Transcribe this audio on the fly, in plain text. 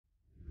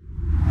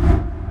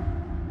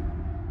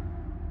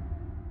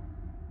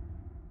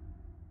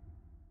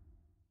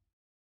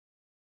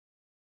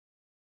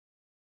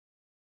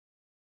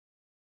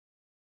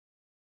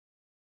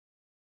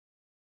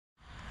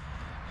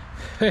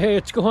Hey,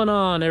 what's going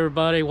on,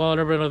 everybody? Wild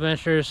Urban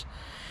Adventures.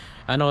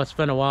 I know it's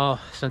been a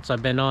while since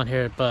I've been on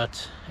here,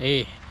 but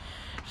hey,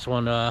 just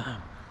want to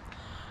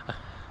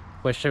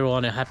wish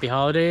everyone a happy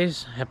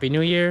holidays, happy New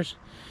Year's.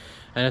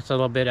 And it's a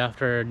little bit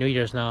after New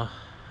Year's now,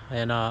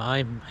 and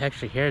I'm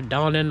actually here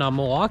down in the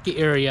Milwaukee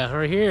area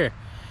right here.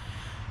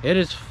 It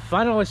is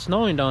finally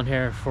snowing down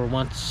here for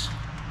once,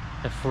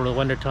 for the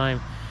winter time,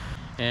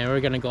 and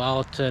we're gonna go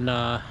out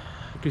and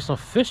do some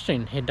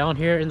fishing down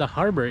here in the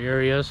harbor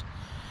areas.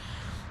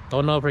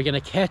 Don't know if we're gonna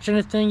catch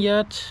anything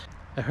yet.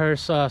 I heard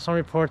some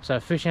reports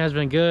that fishing has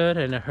been good,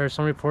 and I heard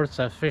some reports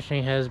that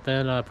fishing has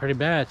been pretty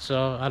bad.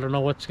 So I don't know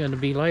what's gonna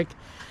be like,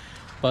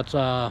 but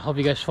hope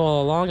you guys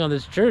follow along on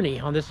this journey,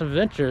 on this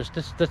adventures.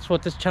 That's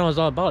what this channel is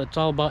all about. It's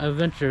all about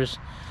adventures.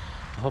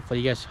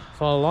 Hopefully you guys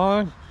follow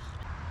along.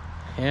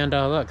 And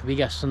look, we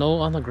got snow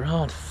on the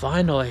ground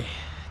finally.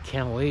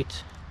 Can't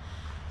wait.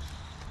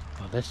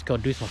 Well, let's go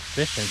do some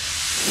fishing.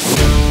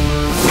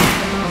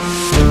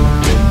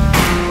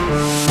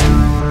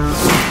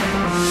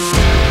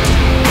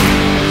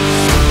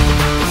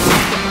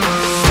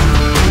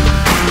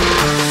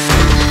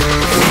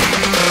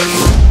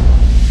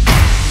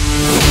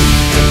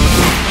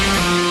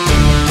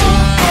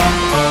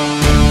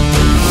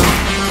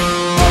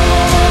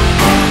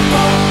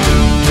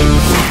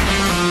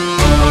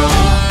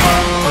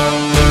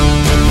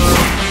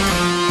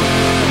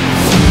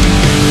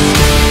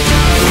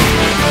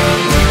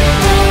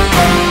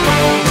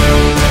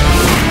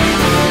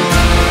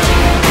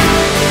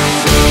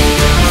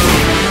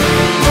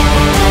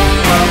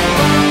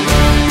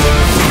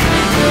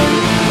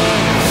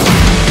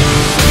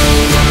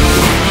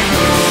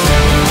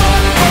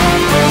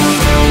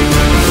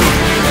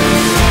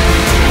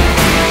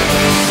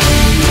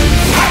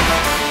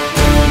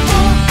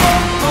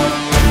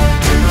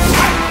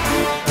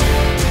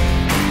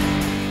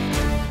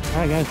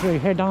 Alright guys, we're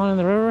here down in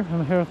the river.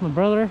 I'm here with my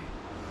brother,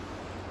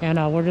 and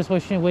we're just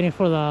waiting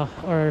for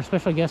our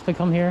special guest to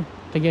come here,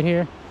 to get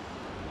here,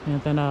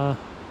 and then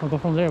we'll go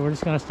from there. We're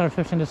just gonna start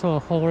fishing this little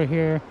hole right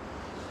here.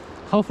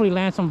 Hopefully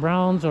land some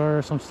browns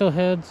or some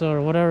steelheads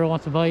or whatever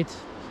wants to bite.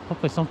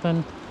 Hopefully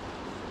something.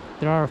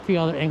 There are a few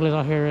other anglers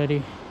out here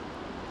already,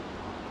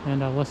 and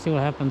we'll see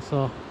what happens.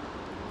 So, how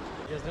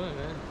you guys doing,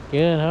 man?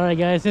 Good. All right,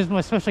 guys. This is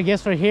my special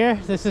guest right here.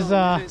 This is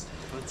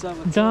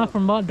John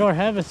from Outdoor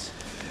Habits.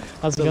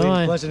 How's it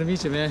going? Pleasure to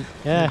meet you, man.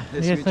 Yeah,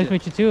 nice to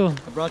meet you too.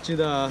 I brought you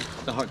the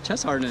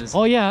chest harness.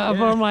 Oh yeah,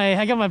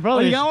 I got my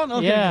brother. Oh, you got one?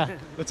 Okay. Yeah.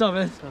 What's up,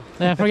 man?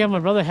 Yeah, I forgot my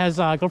brother has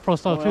GoPro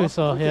stuff too,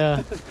 so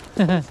yeah.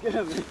 That's good,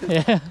 man.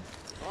 Yeah.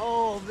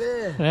 Oh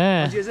man.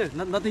 Yeah. What you guys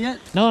do? Nothing yet?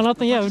 No,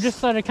 nothing yet. We just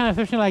started kind of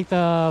fishing like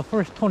the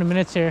first 20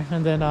 minutes here,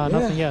 and then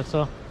nothing yet.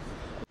 So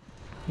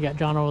you got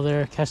John over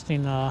there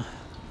casting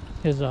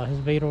his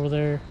bait over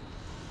there.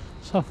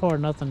 So far,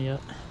 nothing yet.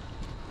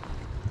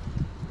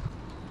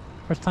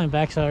 First time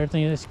back, so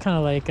everything is kind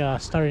of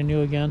like starting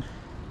new again.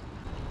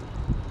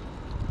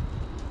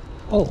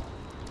 Oh,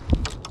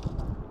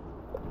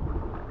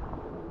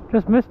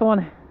 just missed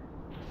one.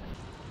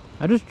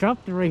 I just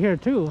dropped it right here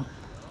too.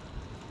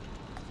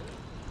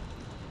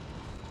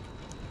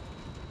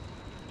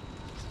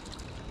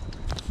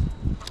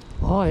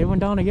 Oh, it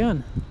went down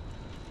again.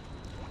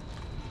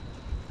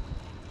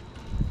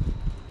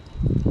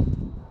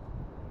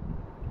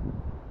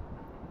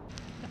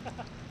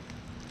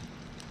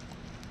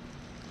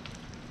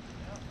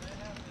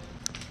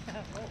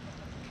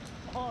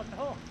 Oh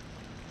no.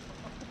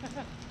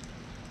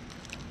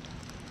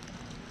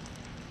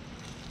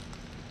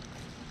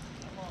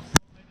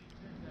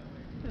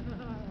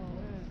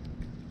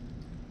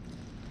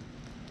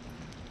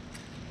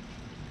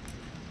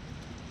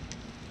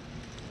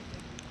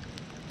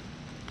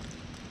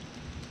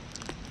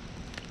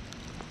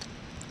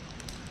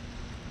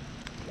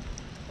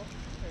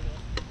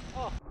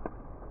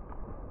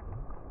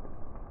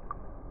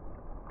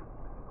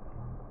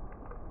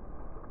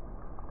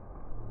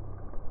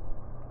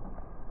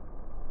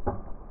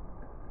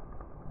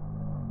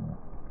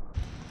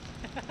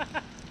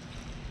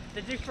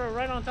 The jigs were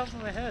right on top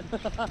of my head.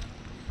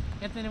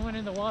 And then it went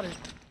in the water.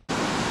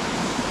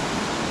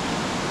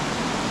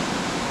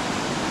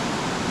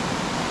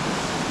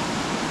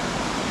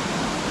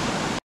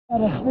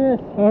 Got a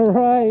fish.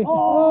 Alright.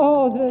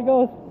 Oh, there it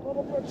goes.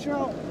 What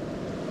trout?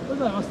 What's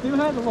that? A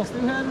steelhead? A little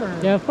steelhead?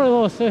 Or? Yeah, probably a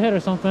little steelhead or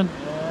something.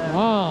 Yeah.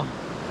 Wow.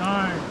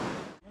 Darn.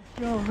 Let's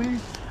go, Lee.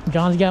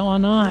 John's got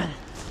one on.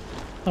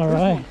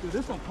 Alright.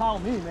 This one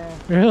plowed me, man.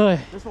 Really?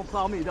 This one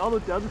plowed me. The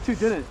other two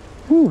didn't.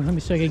 Whew, let me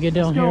see if I can get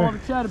down Let's go here. on the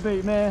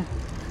chatterbait, man.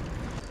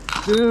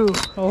 Dude.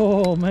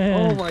 Oh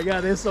man. Oh my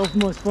god, it's so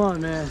much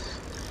fun, man.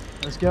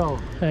 Let's go.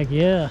 Heck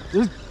yeah.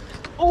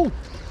 Oh.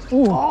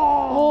 Ooh.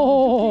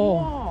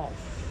 Oh.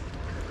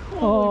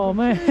 Oh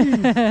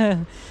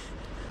man.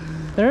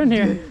 They're in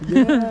here.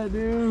 Yeah,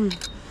 dude.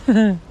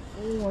 Oh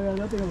my god,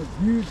 that thing was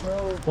huge,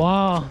 bro.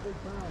 Wow.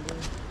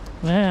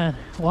 Man,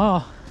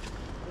 wow.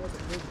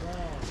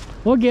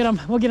 We'll get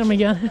them. We'll get them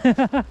again.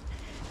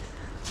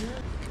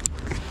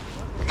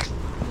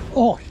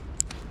 Oh.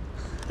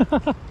 Yeah,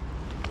 that's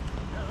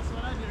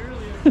what I did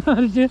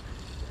earlier. Did you?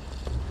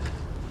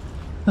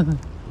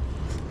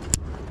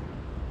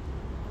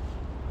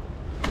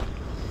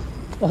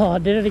 Oh, I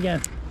did it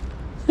again.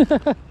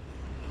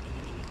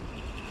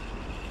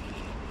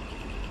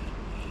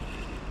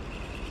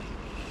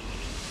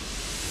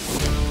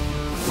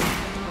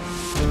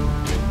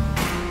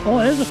 Oh,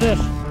 it is a fish.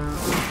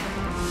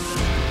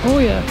 Oh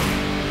yeah.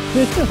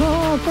 Fish.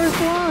 Oh, first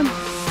one.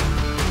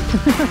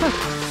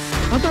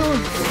 I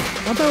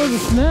thought it was a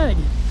snag.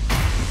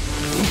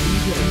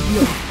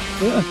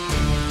 Yeah.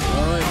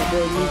 Alright, my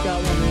boy, you got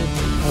one, man.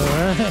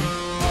 Alright.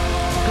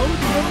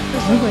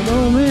 I was like,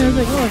 oh man, I was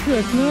like, oh, I feel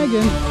like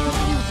snagging.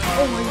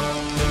 Oh my god.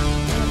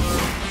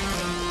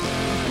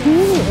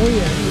 Ooh, oh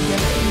yeah,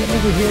 get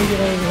over here, get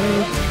over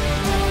here.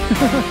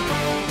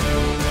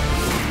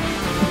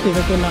 Let's see if I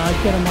can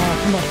get him off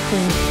my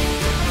screen.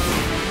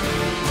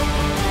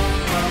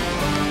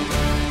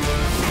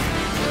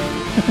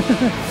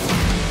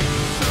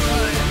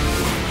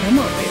 Come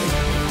on, baby.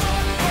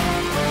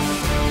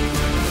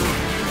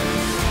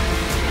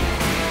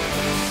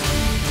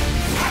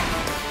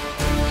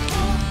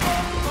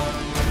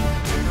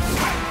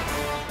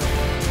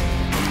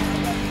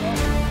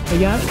 You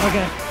got it?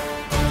 Okay.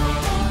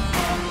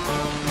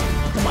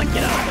 Come on,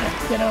 get out of there.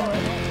 Get over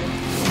it.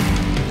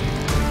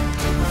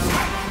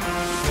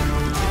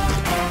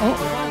 Oh.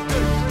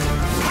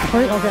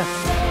 Hurry, okay.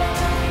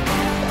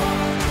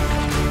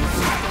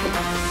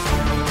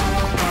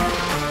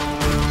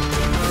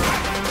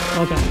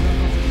 Okay.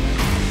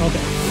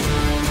 Okay.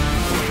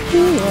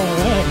 Ooh,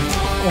 alright.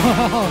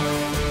 Wow.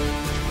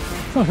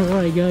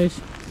 Alright, guys.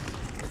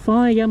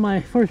 Finally got my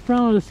first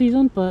brown of the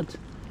season, but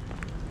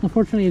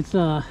unfortunately it's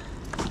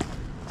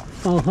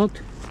foul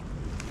hooked.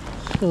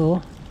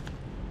 So.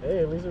 Hey,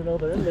 at least we know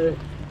they're in there.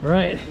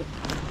 Right.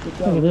 Look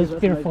at this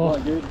beautiful. A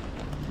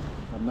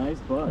nice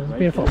buck. This right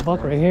beautiful there,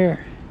 buck bro. right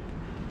here.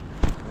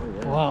 Oh,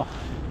 yeah. Wow.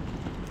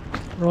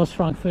 Real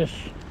strong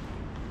fish.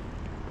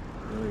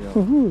 There we go.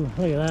 Woohoo,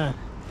 look at that.